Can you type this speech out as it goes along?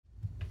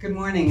Good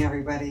morning,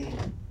 everybody.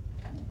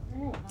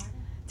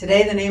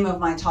 Today, the name of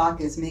my talk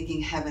is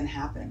Making Heaven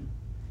Happen.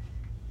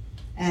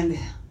 And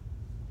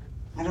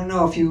I don't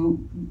know if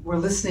you were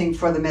listening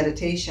for the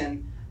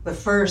meditation, the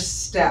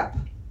first step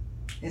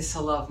is to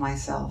love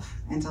myself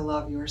and to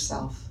love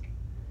yourself,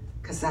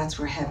 because that's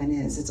where heaven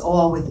is. It's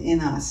all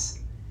within us.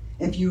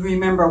 If you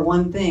remember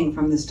one thing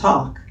from this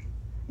talk,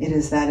 it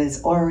is that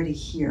it's already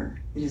here.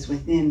 It is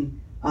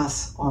within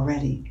us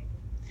already.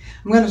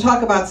 I'm going to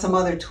talk about some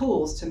other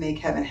tools to make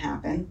heaven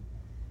happen.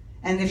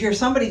 And if you're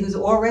somebody who's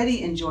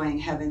already enjoying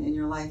heaven in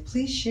your life,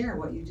 please share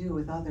what you do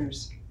with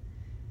others.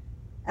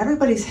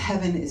 Everybody's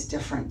heaven is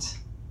different.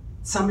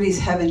 Somebody's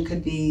heaven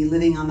could be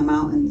living on the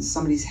mountains.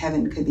 Somebody's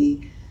heaven could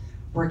be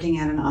working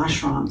at an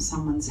ashram.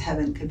 Someone's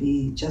heaven could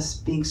be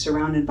just being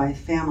surrounded by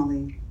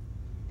family.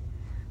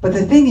 But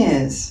the thing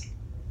is,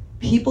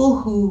 people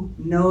who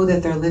know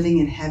that they're living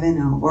in heaven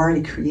and have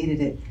already created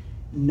it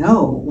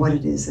know what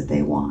it is that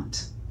they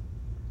want.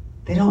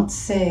 They don't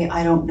say,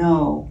 I don't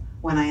know,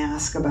 when I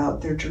ask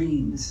about their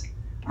dreams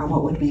or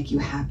what would make you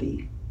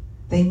happy.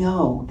 They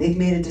know, they've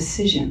made a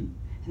decision.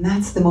 And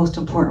that's the most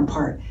important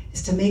part,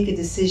 is to make a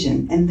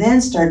decision and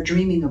then start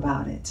dreaming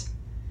about it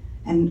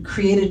and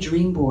create a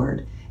dream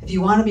board. If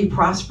you want to be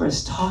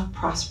prosperous, talk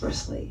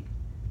prosperously.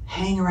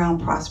 Hang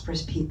around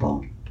prosperous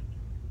people.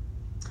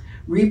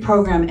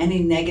 Reprogram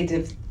any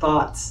negative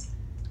thoughts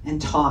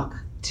and talk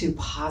to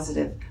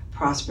positive,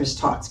 prosperous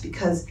talks.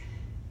 Because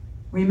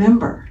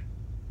remember,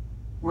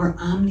 we're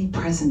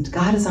omnipresent.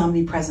 God is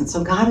omnipresent.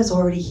 So God is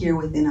already here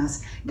within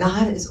us.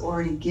 God has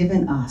already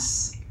given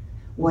us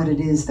what it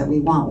is that we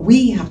want.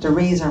 We have to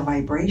raise our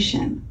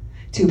vibration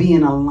to be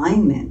in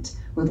alignment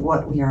with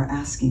what we are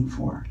asking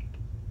for.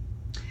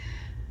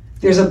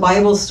 There's a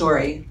Bible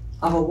story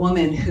of a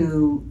woman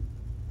who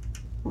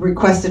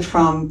requested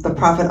from the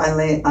prophet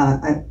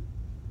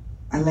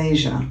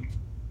Elijah.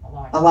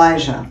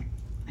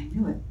 I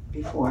knew it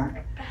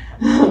before.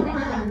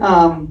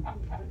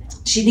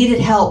 She needed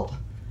help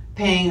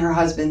paying her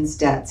husband's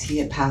debts. He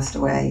had passed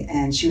away,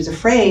 and she was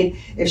afraid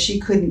if she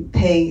couldn't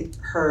pay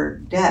her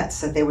debts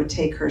that they would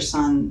take her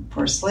son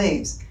for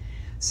slaves.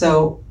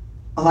 So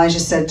Elijah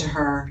said to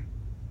her,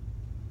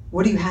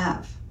 what do you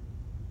have?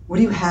 What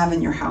do you have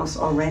in your house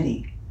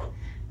already?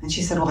 And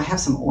she said, well, I have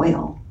some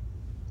oil.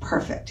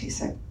 Perfect, he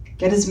said.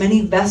 Get as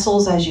many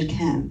vessels as you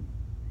can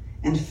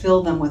and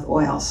fill them with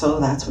oil. So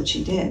that's what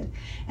she did.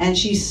 And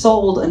she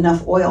sold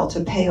enough oil to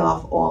pay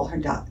off all her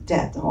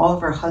debt, all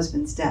of her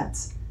husband's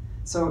debts.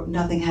 So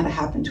nothing had to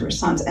happen to her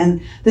sons.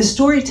 And the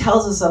story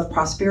tells us of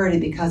prosperity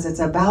because it's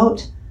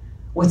about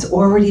what's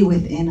already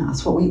within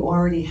us, what we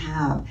already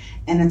have.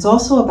 And it's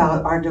also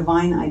about our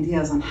divine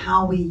ideas on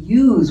how we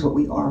use what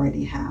we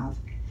already have.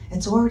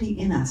 It's already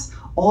in us.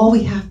 All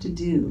we have to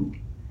do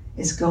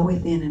is go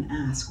within and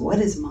ask, what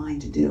is mine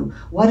to do?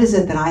 What is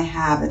it that I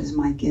have that is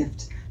my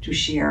gift to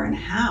share? And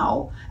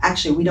how?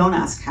 Actually, we don't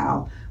ask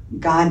how.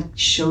 God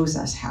shows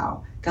us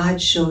how.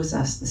 God shows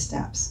us the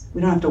steps.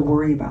 We don't have to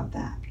worry about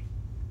that.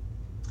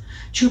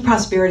 True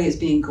prosperity is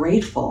being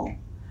grateful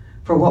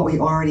for what we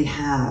already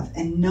have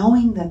and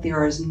knowing that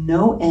there is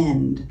no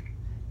end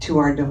to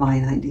our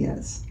divine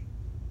ideas.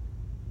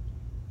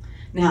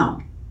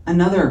 Now,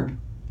 another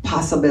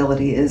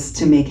possibility is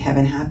to make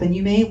heaven happen.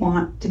 You may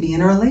want to be in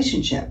a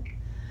relationship.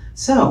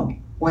 So,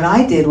 what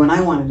I did when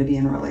I wanted to be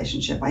in a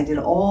relationship, I did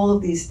all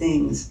of these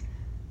things.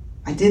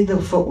 I did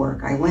the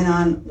footwork. I went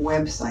on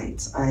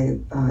websites,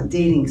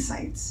 dating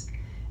sites.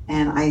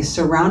 And I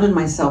surrounded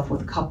myself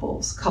with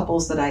couples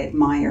that I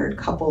admired,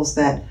 couples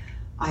that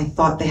I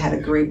thought they had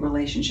a great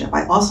relationship.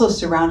 I also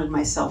surrounded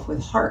myself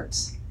with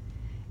hearts.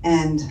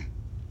 And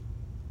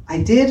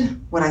I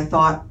did what I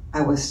thought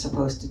I was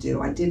supposed to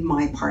do. I did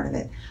my part of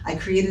it. I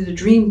created a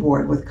dream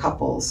board with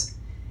couples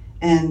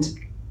and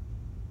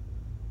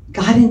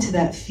got into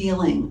that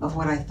feeling of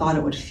what I thought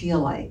it would feel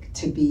like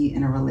to be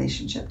in a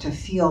relationship, to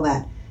feel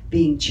that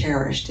being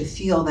cherished, to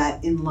feel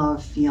that in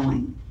love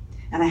feeling.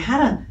 And I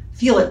had to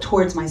feel it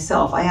towards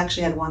myself. I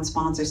actually had one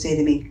sponsor say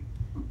to me,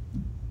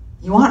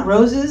 you want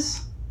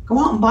roses? Go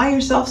out and buy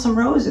yourself some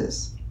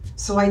roses.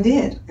 So I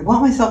did. I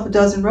bought myself a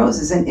dozen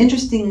roses. And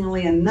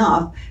interestingly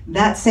enough,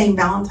 that same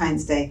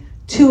Valentine's Day,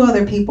 two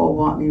other men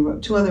bought me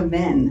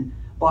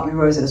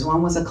roses.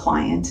 One was a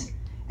client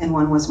and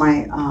one was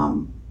my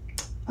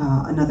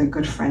another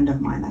good friend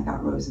of mine. I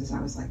got roses. I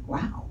was like,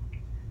 wow.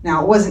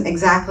 Now, it wasn't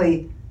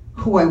exactly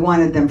who I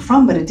wanted them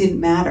from, but it didn't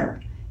matter.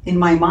 In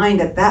my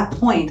mind at that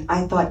point,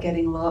 I thought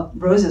getting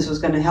roses was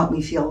going to help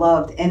me feel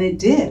loved, and it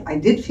did. I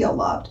did feel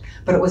loved,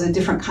 but it was a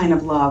different kind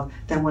of love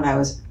than what I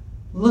was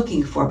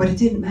looking for. But it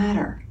didn't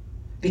matter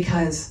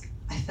because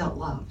I felt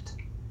loved,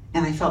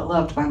 and I felt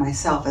loved by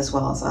myself as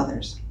well as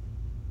others.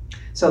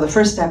 So the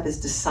first step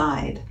is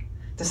decide.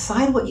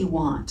 Decide what you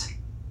want.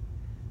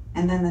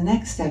 And then the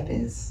next step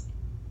is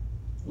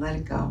let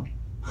it go.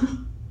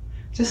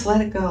 Just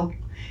let it go.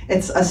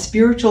 It's a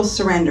spiritual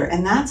surrender,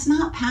 and that's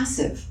not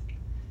passive.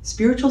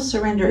 Spiritual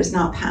surrender is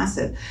not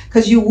passive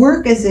because you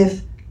work as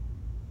if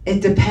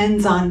It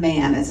depends on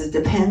man as it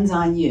depends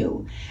on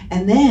you.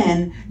 And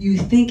then you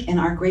think and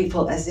are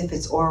grateful as if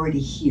it's already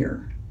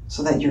here,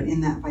 so that you're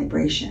in that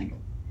vibration.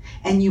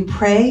 And you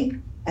pray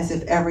as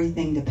if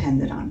everything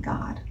depended on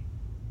God.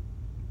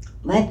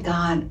 Let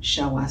God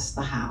show us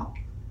the how.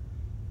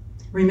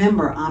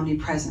 Remember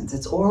omnipresence.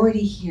 It's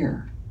already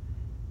here.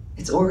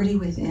 It's already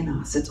within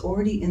us. It's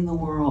already in the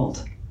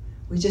world.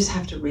 We just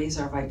have to raise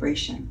our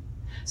vibration.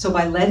 So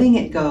by letting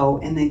it go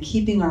and then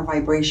keeping our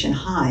vibration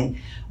high,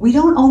 we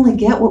don't only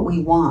get what we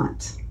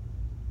want,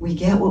 we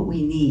get what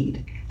we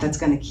need that's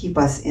going to keep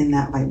us in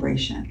that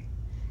vibration.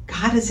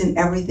 God is in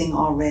everything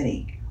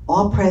already.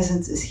 All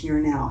presence is here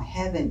now.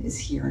 Heaven is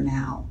here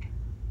now.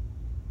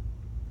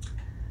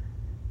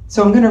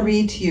 So I'm going to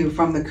read to you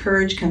from the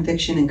Courage,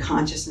 Conviction, and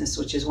Consciousness,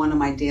 which is one of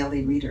my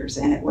daily readers,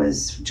 and it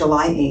was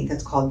July 8th.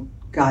 It's called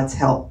God's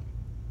Help.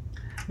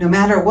 No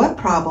matter what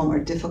problem or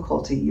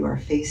difficulty you are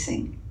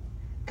facing,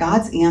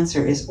 God's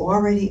answer is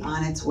already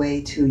on its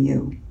way to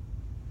you.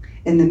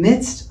 In the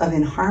midst of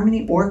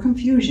inharmony or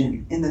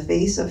confusion, in the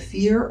face of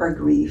fear or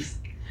grief,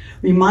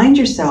 remind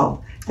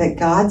yourself that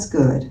God's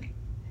good,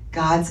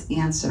 God's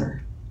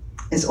answer,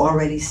 is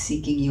already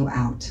seeking you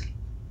out.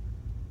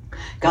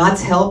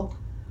 God's help,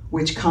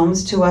 which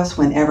comes to us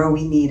whenever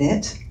we need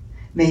it,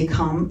 may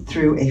come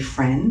through a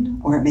friend,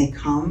 or it may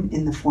come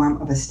in the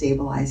form of a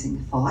stabilizing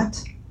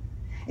thought,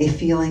 a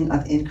feeling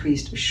of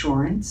increased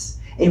assurance,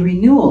 a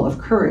renewal of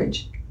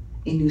courage,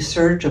 a new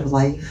surge of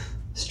life,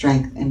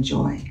 strength, and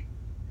joy.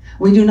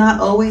 We do not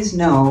always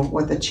know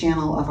what the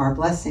channel of our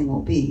blessing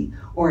will be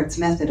or its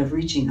method of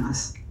reaching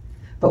us,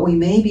 but we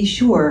may be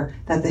sure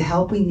that the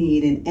help we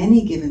need in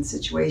any given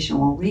situation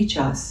will reach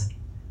us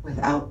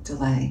without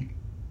delay.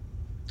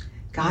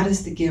 God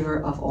is the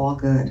giver of all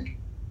good.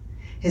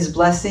 His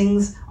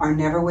blessings are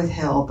never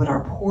withheld, but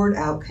are poured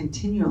out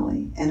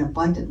continually and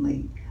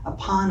abundantly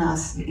upon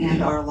us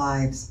and our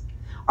lives.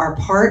 Our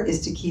part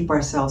is to keep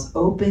ourselves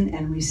open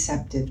and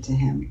receptive to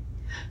him,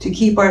 to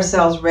keep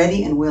ourselves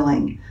ready and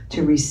willing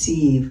to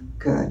receive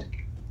good.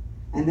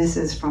 And this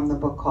is from the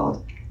book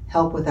called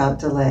Help Without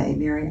Delay,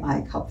 Mary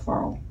I.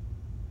 Kupferl.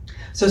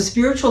 So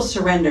spiritual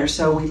surrender,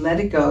 so we let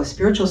it go.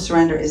 Spiritual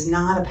surrender is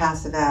not a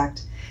passive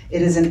act.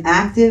 It is an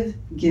active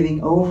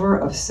giving over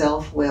of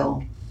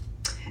self-will.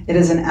 It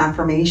is an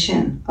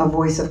affirmation, a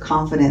voice of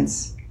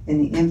confidence in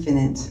the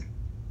infinite,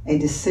 a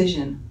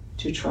decision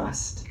to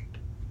trust.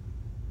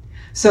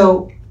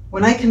 So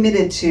when I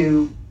committed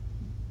to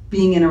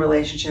being in a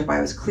relationship,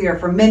 I was clear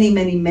for many,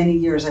 many, many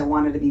years I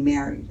wanted to be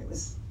married. It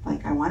was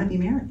like, I want to be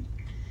married.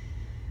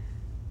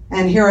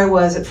 And here I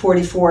was at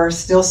 44,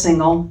 still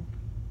single,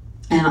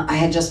 and I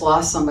had just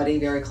lost somebody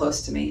very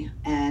close to me.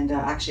 And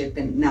actually it had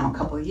been now a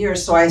couple of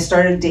years. So I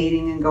started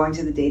dating and going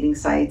to the dating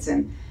sites,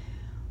 and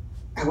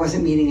I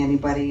wasn't meeting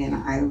anybody. And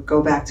I would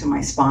go back to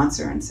my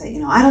sponsor and say,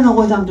 I don't know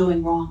what I'm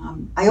doing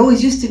wrong. I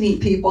always used to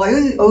meet people.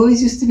 I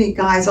always used to meet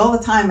guys all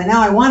the time. And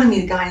now I want to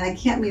meet a guy and I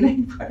can't meet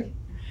anybody.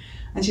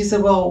 And she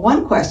said, well,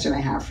 one question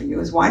I have for you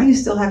is, why do you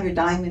still have your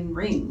diamond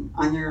ring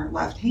on your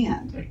left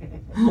hand?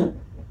 And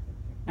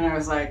I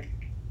was like,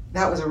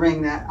 that was a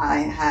ring that I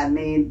had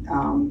made,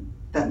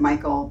 that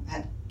Michael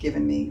had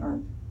given me.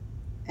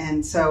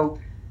 And so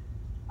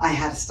I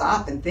had to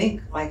stop and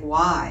think, like,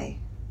 why?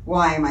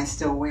 Why am I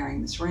still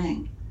wearing this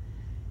ring?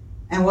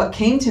 And what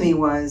came to me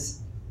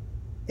was,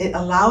 it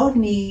allowed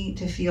me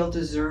to feel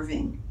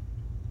deserving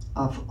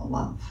of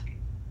love,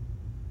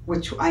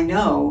 which I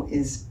know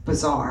is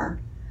bizarre,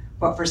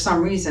 but for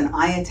some reason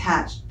I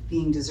attached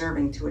being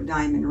deserving to a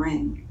diamond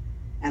ring,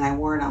 and I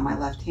wore it on my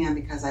left hand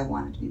because I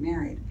wanted to be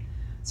married.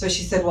 So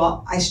she said,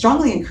 well, I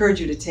strongly encourage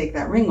you to take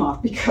that ring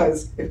off,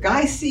 because if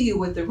guys see you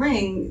with the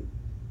ring,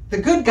 the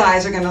good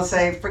guys are going to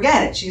say,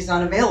 forget it, she's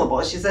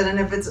unavailable. She said, and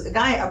if it's a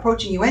guy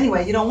approaching you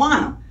anyway, you don't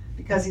want him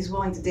because he's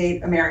willing to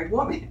date a married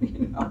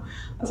woman. I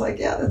was like,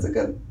 yeah, that's a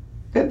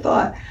good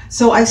thought.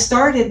 So I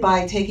started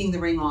by taking the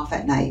ring off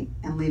at night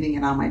and leaving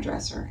it on my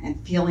dresser and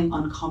feeling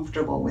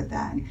uncomfortable with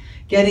that and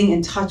getting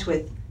in touch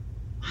with,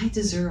 I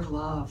deserve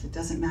love. It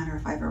doesn't matter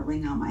if I have a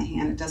ring on my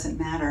hand. It doesn't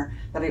matter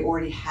that I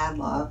already had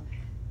love.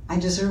 I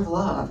deserve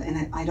love,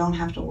 and I don't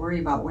have to worry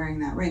about wearing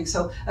that ring.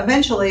 So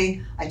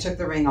eventually I took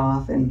the ring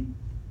off and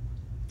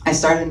I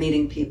started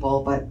meeting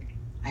people, but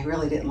I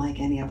really didn't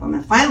like any of them.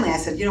 And finally I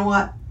said, you know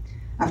what?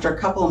 After a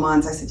couple of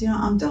months, I said,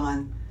 I'm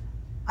done.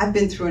 I've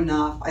been through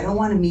enough. I don't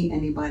want to meet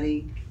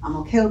anybody. I'm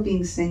okay with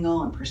being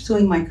single and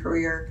pursuing my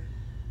career.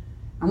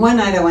 And one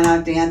night I went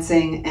out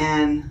dancing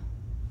and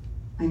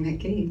I met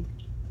Gabe.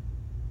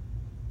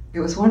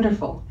 It was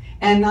wonderful.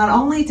 And not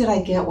only did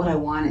I get what I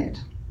wanted,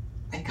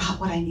 I got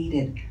what I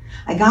needed.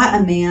 I got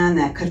a man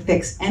that could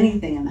fix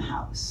anything in the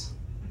house.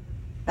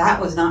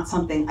 That was not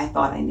something I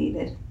thought I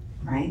needed,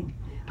 right?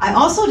 I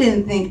also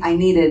didn't think I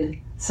needed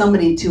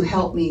somebody to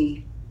help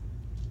me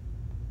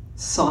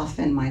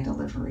soften my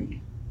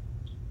delivery,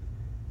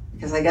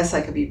 because I guess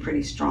I could be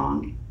pretty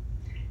strong.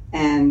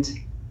 And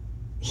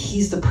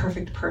he's the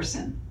perfect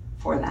person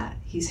for that.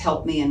 He's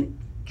helped me and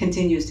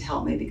continues to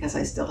help me because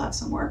I still have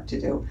some work to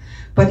do.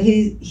 But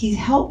he's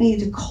helped me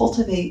to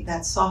cultivate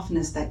that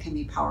softness that can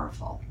be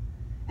powerful.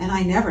 And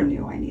I never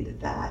knew I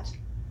needed that.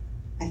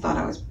 I thought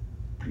I was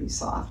pretty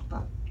soft,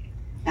 but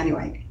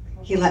anyway,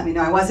 he let me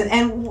know I wasn't.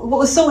 And what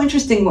was so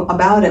interesting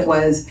about it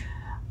was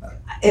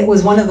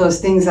one of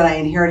those things that I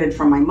inherited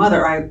from my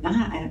mother. I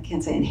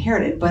can't say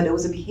inherited, but it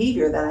was a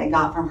behavior that I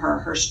got from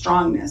her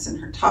strongness and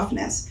her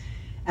toughness.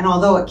 And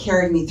although it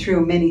carried me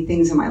through many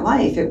things in my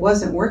life, it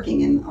wasn't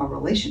working in a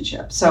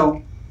relationship.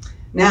 So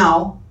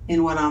now,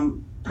 in what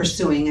I'm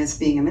pursuing as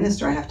being a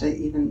minister, I have to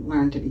even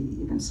learn to be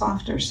even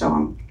softer. So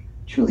I'm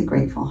truly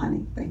grateful,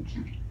 honey. Thank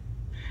you.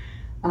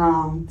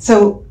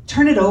 So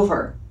turn it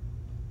over.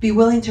 Be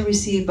willing to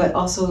receive, but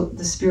also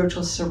the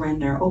spiritual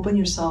surrender. Open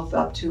yourself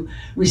up to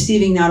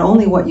receiving not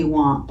only what you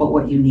want, but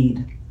what you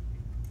need.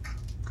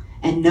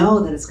 And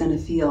know that it's going to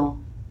feel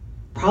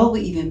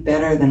probably even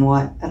better than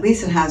what, at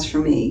least it has for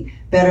me,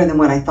 better than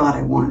what I thought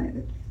I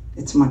wanted.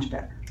 It's much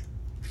better.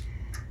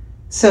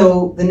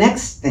 So the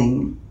next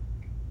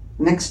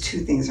two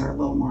things are a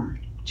little more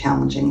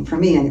challenging for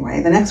me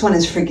anyway. The next one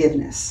is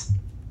forgiveness.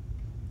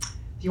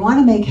 If you want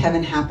to make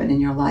heaven happen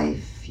in your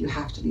life, you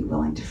have to be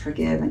willing to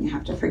forgive, and you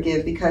have to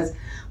forgive, because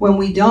when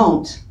we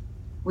don't,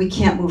 we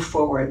can't move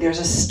forward. There's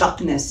a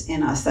stuckness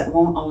in us that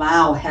won't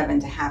allow heaven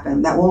to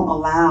happen, that won't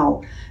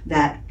allow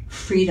that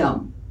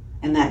freedom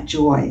and that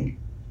joy.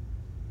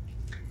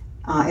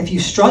 If you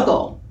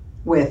struggle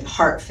with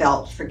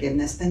heartfelt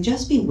forgiveness, then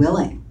just be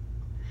willing.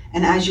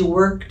 And as you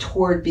work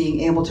toward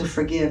being able to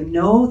forgive,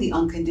 know the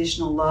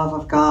unconditional love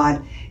of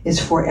God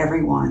is for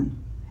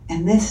everyone.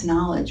 And this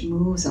knowledge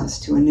moves us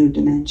to a new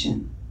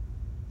dimension.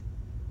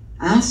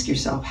 Ask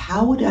yourself,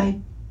 how would I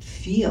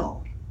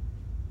feel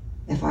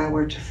if I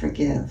were to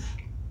forgive?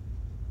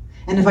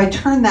 And if I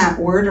turn that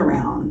word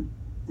around,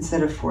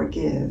 instead of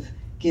forgive,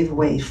 give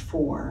way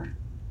for.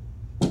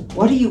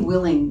 What are you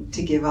willing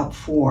to give up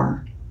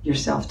for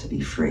yourself to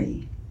be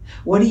free?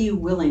 What are you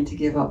willing to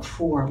give up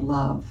for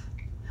love?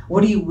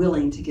 What are you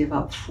willing to give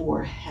up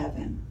for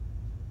heaven?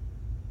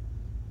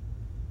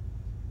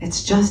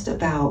 It's just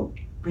about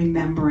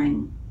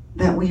remembering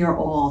that we are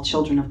all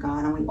children of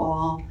God, and we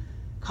all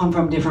come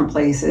from different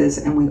places,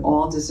 and we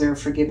all deserve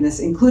forgiveness,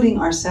 including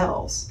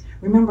ourselves.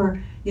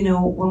 Remember,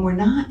 when we're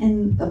not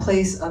in the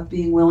place of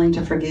being willing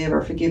to forgive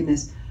or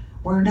forgiveness,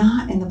 we're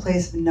not in the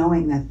place of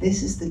knowing that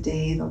this is the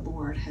day the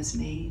Lord has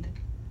made.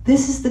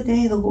 This is the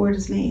day the Lord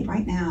has made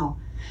right now.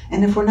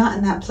 And if we're not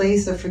in that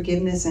place of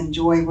forgiveness and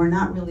joy, we're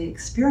not really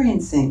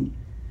experiencing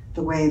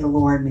the way the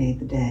Lord made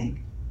the day.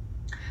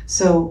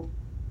 So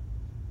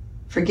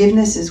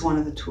forgiveness is one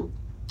of the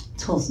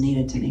tools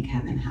needed to make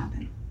heaven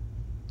happen.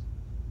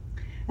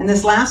 And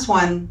this last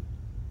one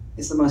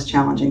is the most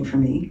challenging for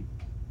me.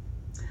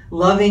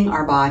 Loving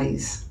our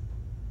bodies.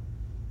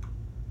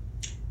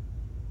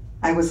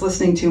 I was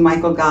listening to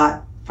Michael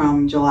Gott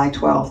from July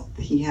 12th.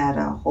 He had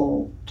a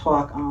whole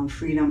talk on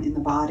freedom in the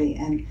body.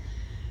 And,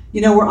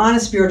 we're on a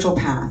spiritual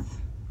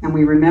path. And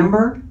we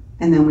remember,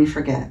 and then we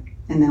forget.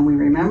 And then we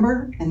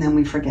remember, and then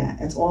we forget.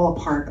 It's all a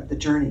part of the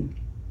journey.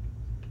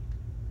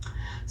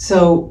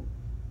 So,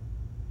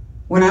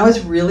 when I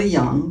was really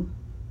young,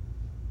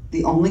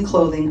 the only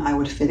clothing I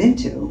would fit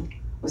into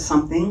was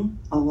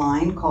a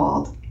line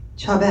called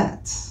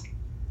Chubettes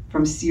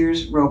from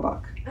Sears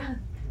Roebuck.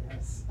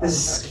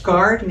 This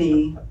scarred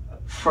me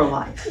for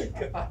life,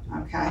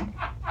 okay?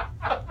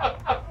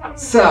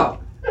 So,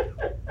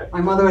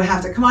 my mother would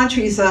have to, come on,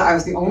 Teresa, I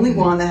was the only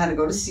one that had to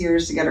go to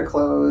Sears to get her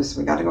clothes.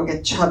 We got to go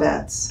get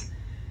Chubettes.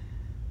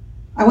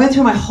 I went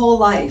through my whole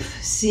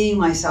life seeing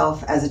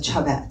myself as a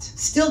Chubette,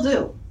 still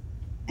do.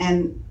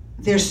 And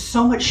there's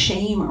so much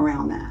shame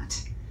around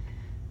that.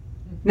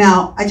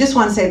 Now, I just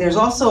want to say there's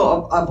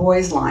also a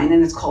boys' line,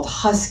 and it's called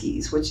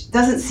Huskies, which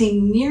doesn't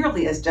seem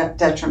nearly as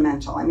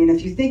detrimental. I mean,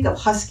 if you think of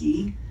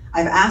husky,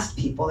 I've asked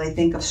people, they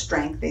think of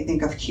strength, they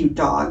think of cute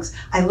dogs.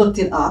 I looked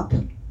it up.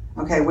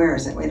 Okay, where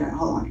is it? Wait a minute,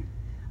 hold on.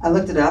 I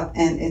looked it up,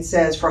 and it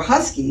says for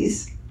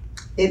Huskies,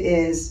 it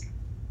is,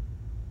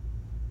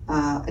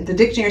 the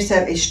dictionary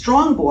said, a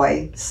strong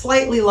boy,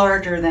 slightly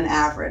larger than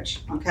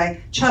average.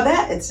 Okay,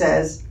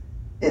 Chubette,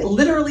 it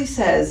literally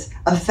says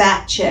a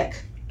fat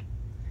chick.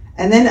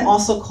 And then it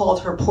also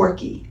called her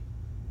Porky.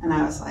 And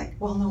I was like,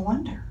 well, no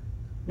wonder.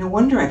 No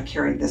wonder I've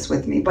carried this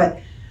with me. But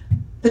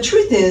the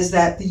truth is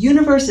that the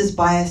universe is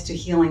biased to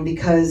healing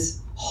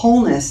because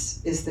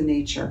wholeness is the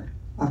nature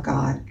of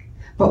God.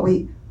 But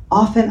we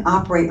often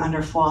operate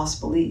under false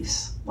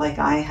beliefs, like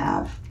I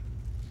have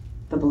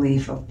the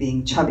belief of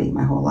being chubby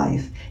my whole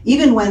life.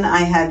 Even when I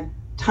had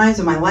times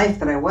in my life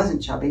that I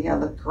wasn't chubby, I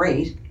looked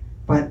great,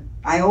 but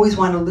I always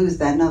wanted to lose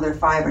that another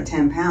 5 or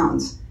 10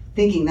 pounds,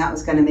 thinking that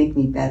was going to make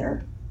me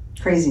better.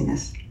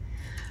 Craziness.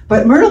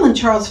 But Myrtle and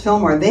Charles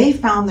Fillmore, they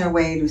found their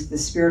way to the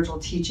spiritual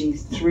teaching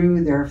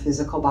through their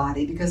physical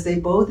body because they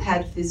both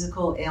had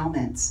physical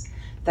ailments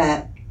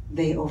that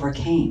they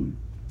overcame.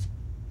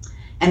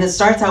 And it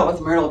starts out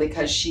with Myrtle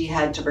because she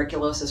had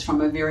tuberculosis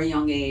from a very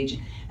young age,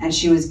 and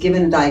she was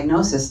given a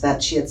diagnosis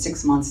that she had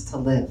 6 months to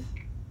live.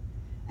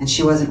 And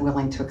she wasn't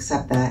willing to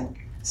accept that.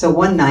 So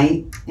one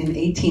night in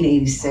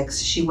 1886,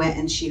 she went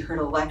and she heard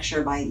a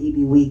lecture by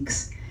E.B.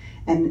 Weeks.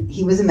 And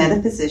he was a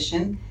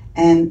metaphysician,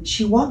 And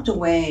she walked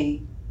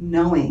away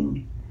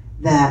knowing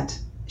that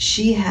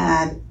she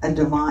had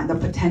the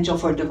potential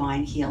for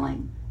divine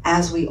healing,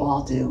 as we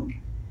all do.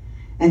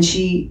 And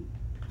she,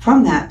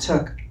 from that,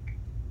 took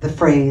the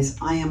phrase,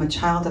 I am a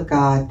child of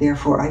God,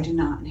 therefore I do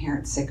not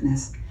inherit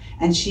sickness.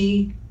 And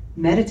she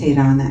meditated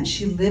on that.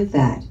 She lived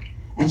that.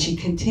 And she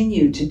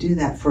continued to do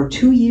that for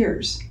 2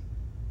 years.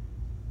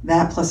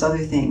 That plus other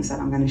things that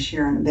I'm going to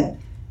share in a bit.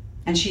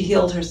 And she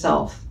healed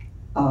herself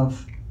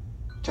of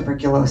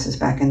tuberculosis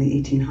back in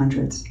the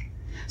 1800s.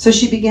 So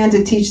she began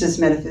to teach this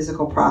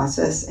metaphysical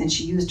process, and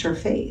she used her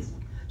faith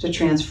to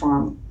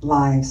transform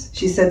lives.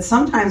 She said,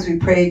 sometimes we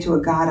pray to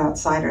a God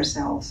outside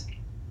ourselves.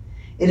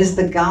 It is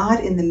the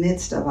God in the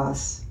midst of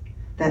us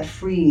that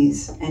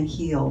frees and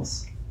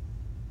heals.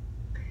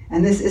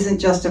 And this isn't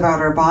just about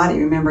our body.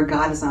 Remember,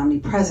 God is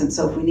omnipresent.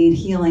 So if we need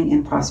healing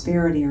in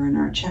prosperity or in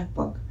our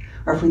checkbook,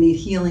 or if we need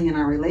healing in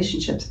our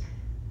relationships,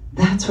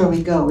 that's where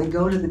we go. We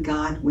go to the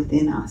God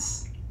within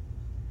us.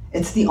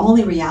 It's the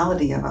only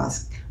reality of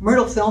us.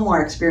 Myrtle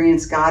Fillmore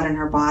experienced God in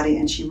her body,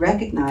 and she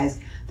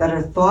recognized that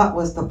her thought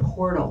was the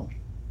portal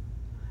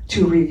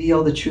to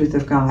reveal the truth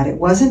of God. It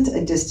wasn't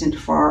a distant,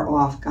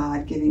 far-off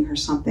God giving her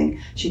something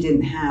she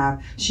didn't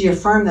have. She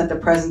affirmed that the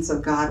presence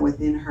of God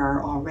within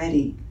her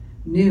already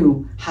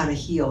knew how to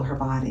heal her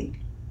body.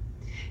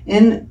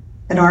 In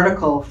an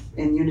article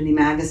in Unity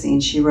Magazine,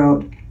 she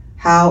wrote,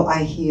 How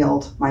I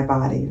Healed My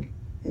Body.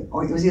 It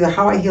was either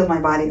How I Healed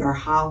My Body or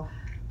How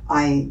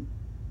I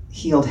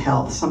Healed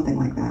Health, something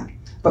like that.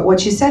 But what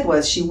she said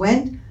was she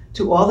went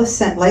to all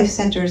the life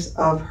centers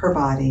of her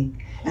body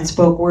and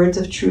spoke words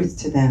of truth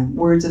to them,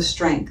 words of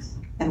strength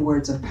and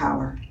words of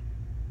power.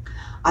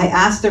 I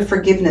asked their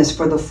forgiveness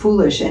for the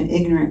foolish and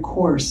ignorant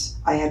course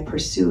I had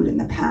pursued in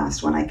the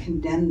past when I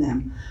condemned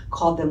them,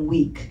 called them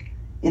weak,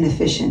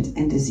 inefficient,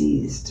 and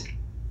diseased.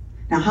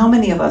 Now, how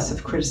many of us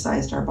have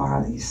criticized our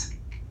bodies?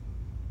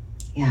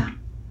 Yeah.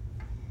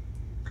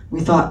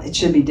 We thought it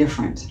should be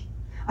different.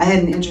 I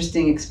had an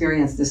interesting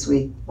experience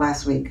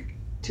last week,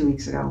 2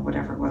 weeks ago,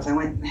 whatever it was. I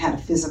went and had a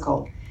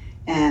physical,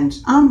 and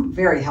I'm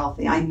very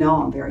healthy. I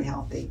know I'm very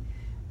healthy.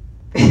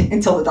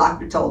 Until the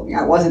doctor told me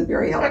I wasn't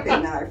very healthy,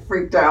 and then I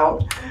freaked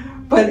out.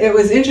 But it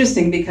was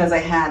interesting because I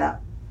had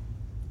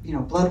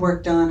blood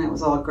work done. It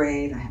was all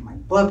great. I had my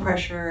blood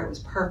pressure. It was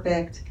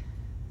perfect.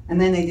 And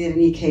then they did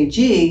an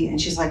EKG, and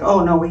she's like,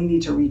 oh, no, we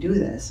need to redo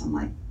this. I'm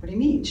like, what do you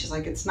mean? She's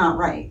like, it's not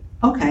right.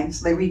 Okay,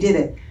 so they redid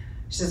it.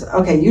 She says,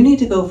 okay, you need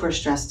to go for a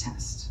stress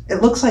test.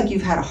 It looks like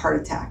you've had a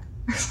heart attack.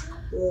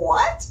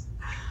 What?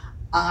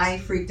 I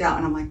freaked out,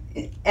 and I'm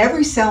like,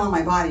 every cell in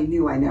my body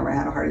knew I never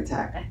had a heart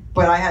attack.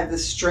 But I had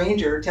this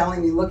stranger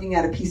telling me, looking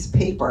at a piece of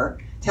paper,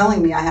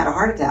 telling me I had a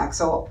heart attack.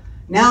 So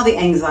now the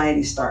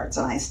anxiety starts,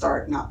 and I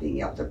start not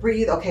being able to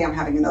breathe. Okay, I'm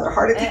having another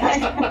heart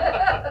attack.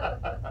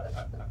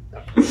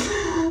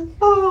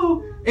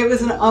 Oh, it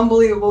was an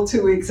unbelievable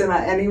 2 weeks, and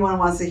anyone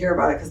wants to hear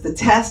about it because the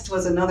test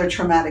was another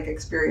traumatic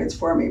experience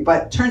for me.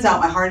 But turns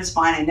out my heart is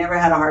fine. I never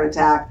had a heart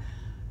attack,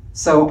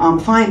 so I'm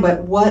fine.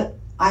 But what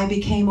I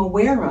became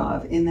aware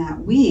of in that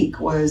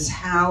week was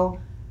how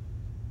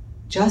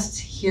just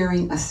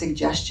hearing a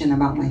suggestion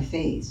about my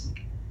faith,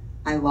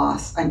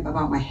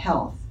 about my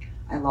health,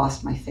 I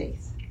lost my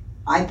faith.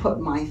 I put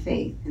my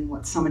faith in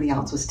what somebody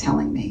else was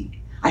telling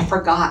me. I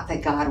forgot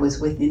that God was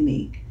within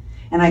me.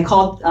 And I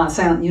called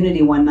Silent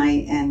Unity one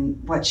night,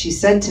 and what she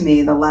said to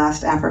me, the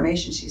last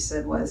affirmation she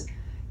said was,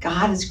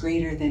 God is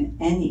greater than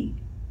any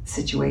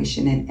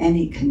situation and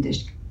any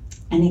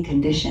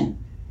condition.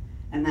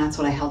 And that's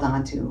what I held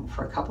on to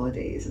for a couple of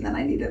days, and then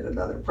I needed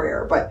another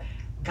prayer. But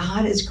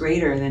God is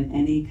greater than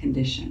any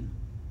condition,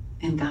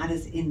 and God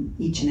is in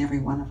each and every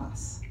one of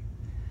us.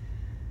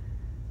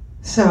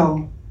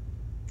 So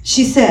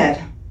she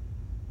said,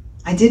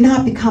 I did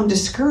not become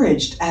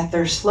discouraged at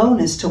their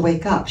slowness to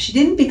wake up. She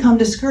didn't become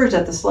discouraged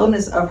at the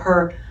slowness of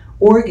her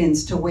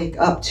organs to wake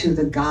up to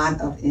the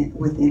God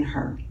within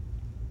her.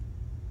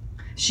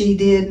 She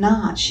did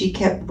not. She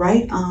kept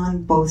right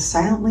on, both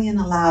silently and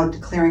aloud,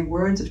 declaring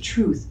words of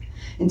truth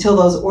until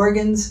those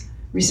organs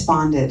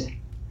responded.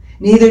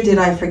 Neither did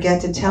I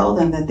forget to tell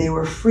them that they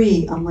were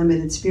free,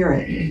 unlimited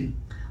spirit.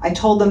 I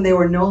told them they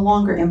were no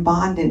longer in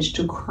bondage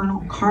to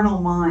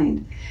carnal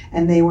mind,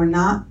 and they were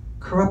not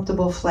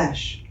corruptible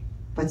flesh,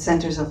 but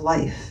centers of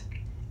life,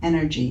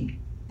 energy,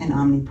 and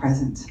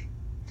omnipresence.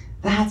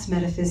 That's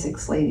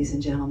metaphysics, ladies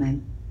and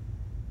gentlemen.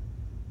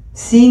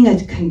 Seeing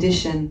a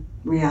condition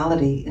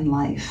reality in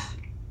life,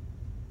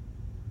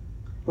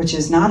 which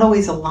is not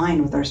always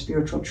aligned with our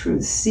spiritual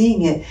truth,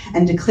 seeing it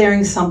and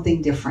declaring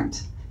something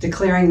different,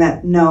 declaring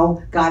that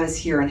no, God is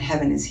here and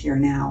heaven is here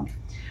now.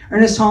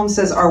 Ernest Holmes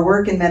says our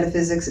work in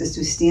metaphysics is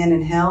to stand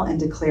in hell and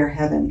declare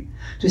heaven,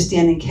 to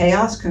stand in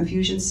chaos,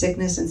 confusion,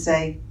 sickness, and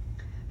say,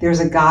 there's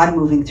a God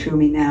moving through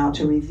me now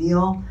to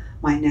reveal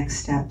my next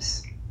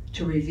steps,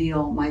 to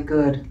reveal my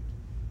good.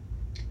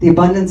 The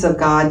abundance of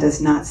God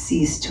does not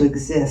cease to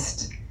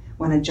exist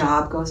when a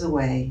job goes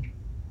away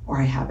or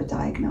I have a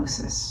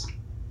diagnosis.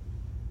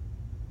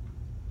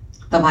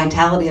 The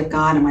vitality of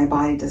God in my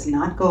body does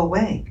not go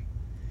away.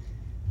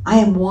 I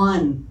am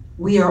one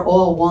We are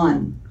all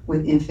one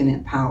with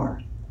infinite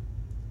power.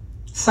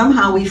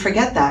 Somehow we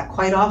forget that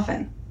quite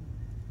often,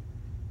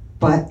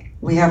 but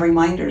we have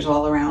reminders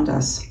all around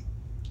us.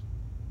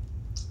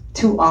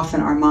 Too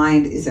often our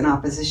mind is in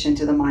opposition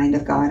to the mind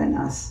of God in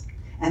us.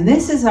 And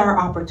this is our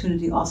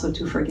opportunity also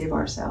to forgive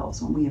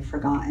ourselves when we have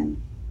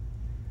forgotten.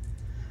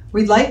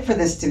 We'd like for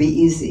this to be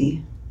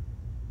easy,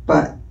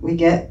 but we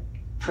get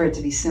for it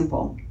to be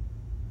simple,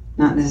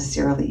 not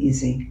necessarily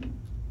easy.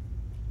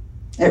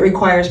 It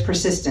requires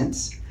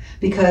persistence,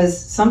 because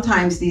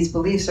sometimes these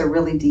beliefs are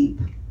really deep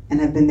and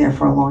have been there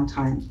for a long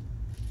time.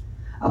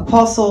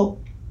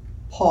 Apostle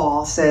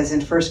Paul says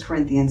in 1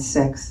 Corinthians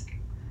 6,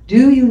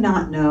 "Do you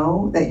not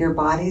know that your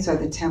bodies are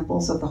the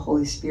temples of the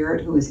Holy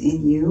Spirit who is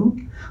in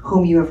you,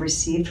 whom you have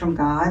received from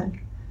God?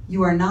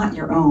 You are not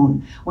your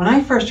own." When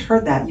I first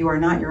heard that, "you are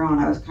not your own,"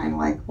 I was kind of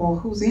like, well,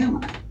 whose am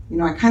I?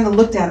 I kind of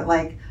looked at it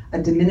like a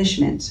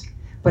diminishment,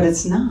 but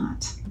it's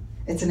not.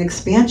 It's an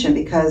expansion,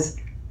 because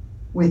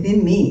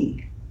within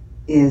me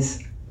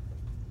is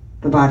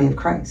the body of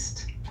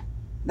Christ.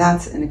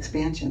 That's an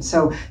expansion.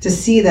 So to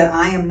see that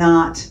I am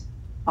not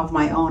of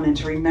my own and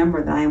to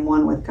remember that I am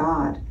one with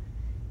God,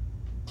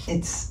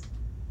 it's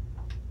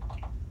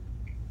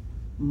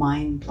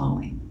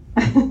mind-blowing.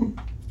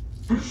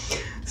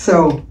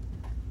 So,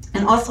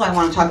 and also I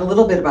want to talk a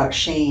little bit about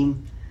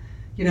shame.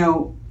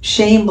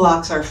 Shame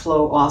blocks our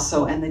flow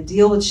also, and the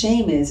deal with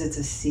shame is it's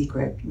a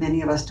secret.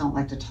 Many of us don't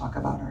like to talk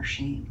about our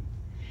shame.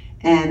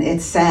 And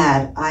it's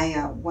sad.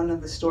 One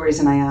of the stories,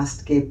 and I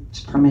asked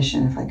Gabe's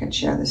permission if I could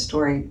share this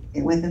story.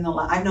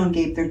 I've known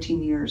Gabe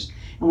 13 years,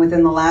 and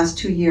within the last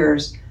 2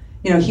 years,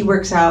 he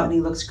works out and he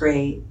looks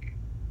great,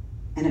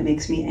 and it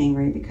makes me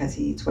angry because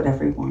he eats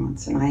whatever he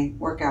wants, and I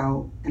work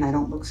out and I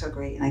don't look so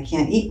great, and I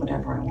can't eat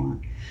whatever I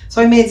want.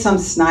 So I made some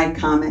snide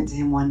comment to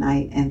him one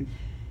night, and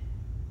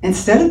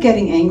instead of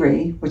getting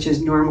angry, which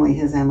is normally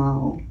his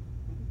MO,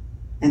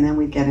 and then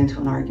we'd get into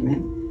an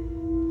argument,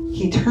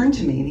 he turned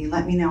to me and he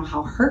let me know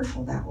how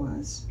hurtful that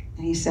was.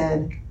 And he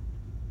said,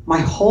 "My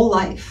whole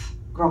life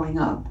growing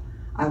up,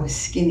 I was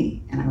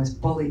skinny and I was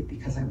bullied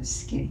because I was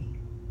skinny."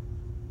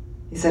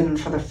 He said, "And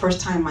for the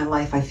first time in my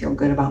life, I feel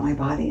good about my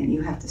body, and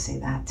you have to say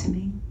that to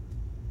me?"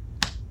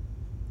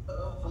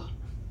 Ugh.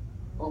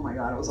 Oh my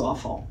God, it was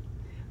awful.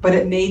 But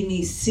it made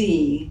me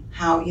see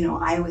how,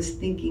 I was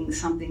thinking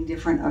something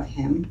different of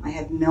him. I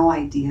had no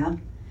idea.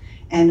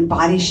 And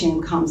body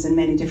shame comes in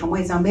many different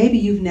ways. Now, maybe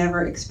you've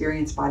never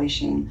experienced body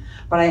shame,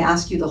 but I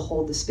ask you to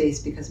hold the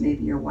space, because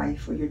maybe your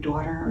wife or your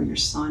daughter or your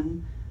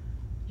son,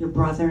 your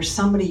brother,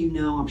 somebody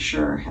I'm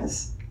sure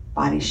has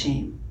body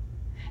shame.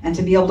 And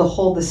to be able to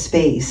hold the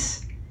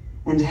space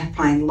and to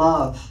find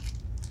love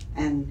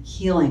and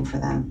healing for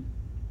them.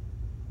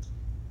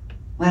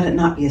 Let it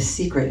not be a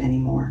secret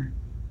anymore.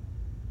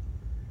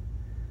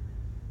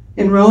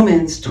 In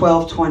Romans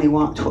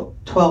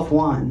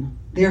 12:1,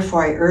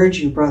 "Therefore I urge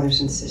you, brothers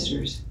and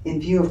sisters, in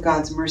view of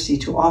God's mercy,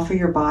 to offer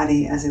your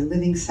body as a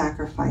living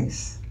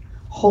sacrifice,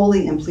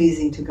 holy and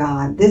pleasing to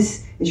God.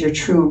 This is your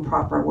true and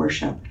proper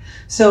worship."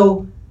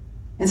 So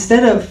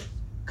instead of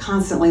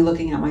constantly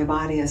looking at my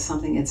body as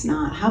something it's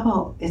not, how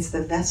about it's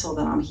the vessel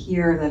that I'm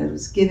here, that it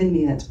was given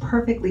me, that's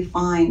perfectly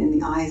fine in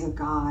the eyes of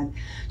God,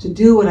 to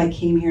do what I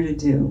came here to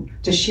do,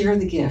 to share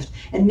the gift.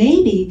 And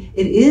maybe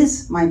it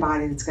is my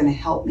body that's going to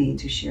help me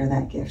to share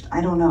that gift.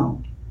 I don't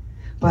know.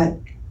 But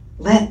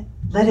let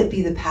it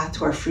be the path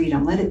to our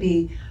freedom. Let it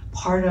be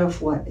part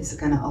of what is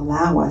going to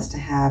allow us to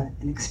have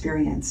and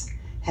experience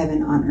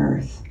heaven on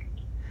earth.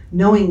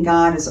 Knowing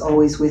God is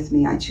always with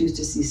me, I choose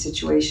to see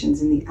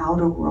situations in the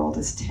outer world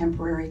as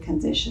temporary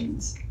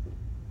conditions.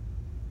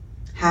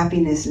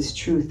 Happiness is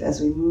truth as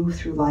we move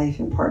through life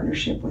in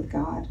partnership with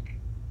God.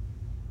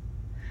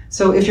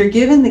 So if you're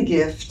given the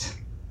gift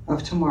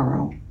of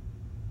tomorrow,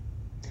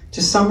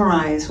 to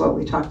summarize what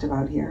we talked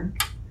about here,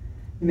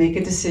 you make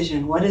a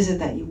decision. What is it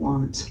that you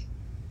want?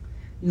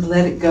 You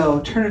let it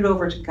go. Turn it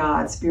over to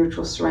God,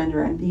 spiritual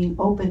surrender, and being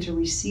open to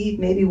receive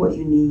maybe what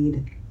you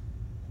need.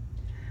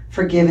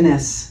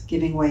 Forgiveness,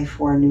 giving way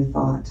for a new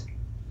thought.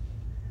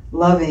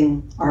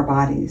 Loving our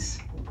bodies.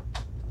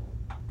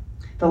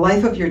 The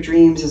life of your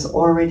dreams is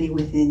already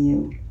within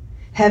you.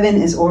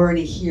 Heaven is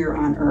already here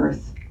on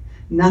earth.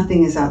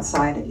 Nothing is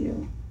outside of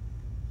you.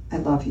 I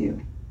love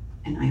you,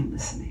 and I am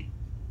listening.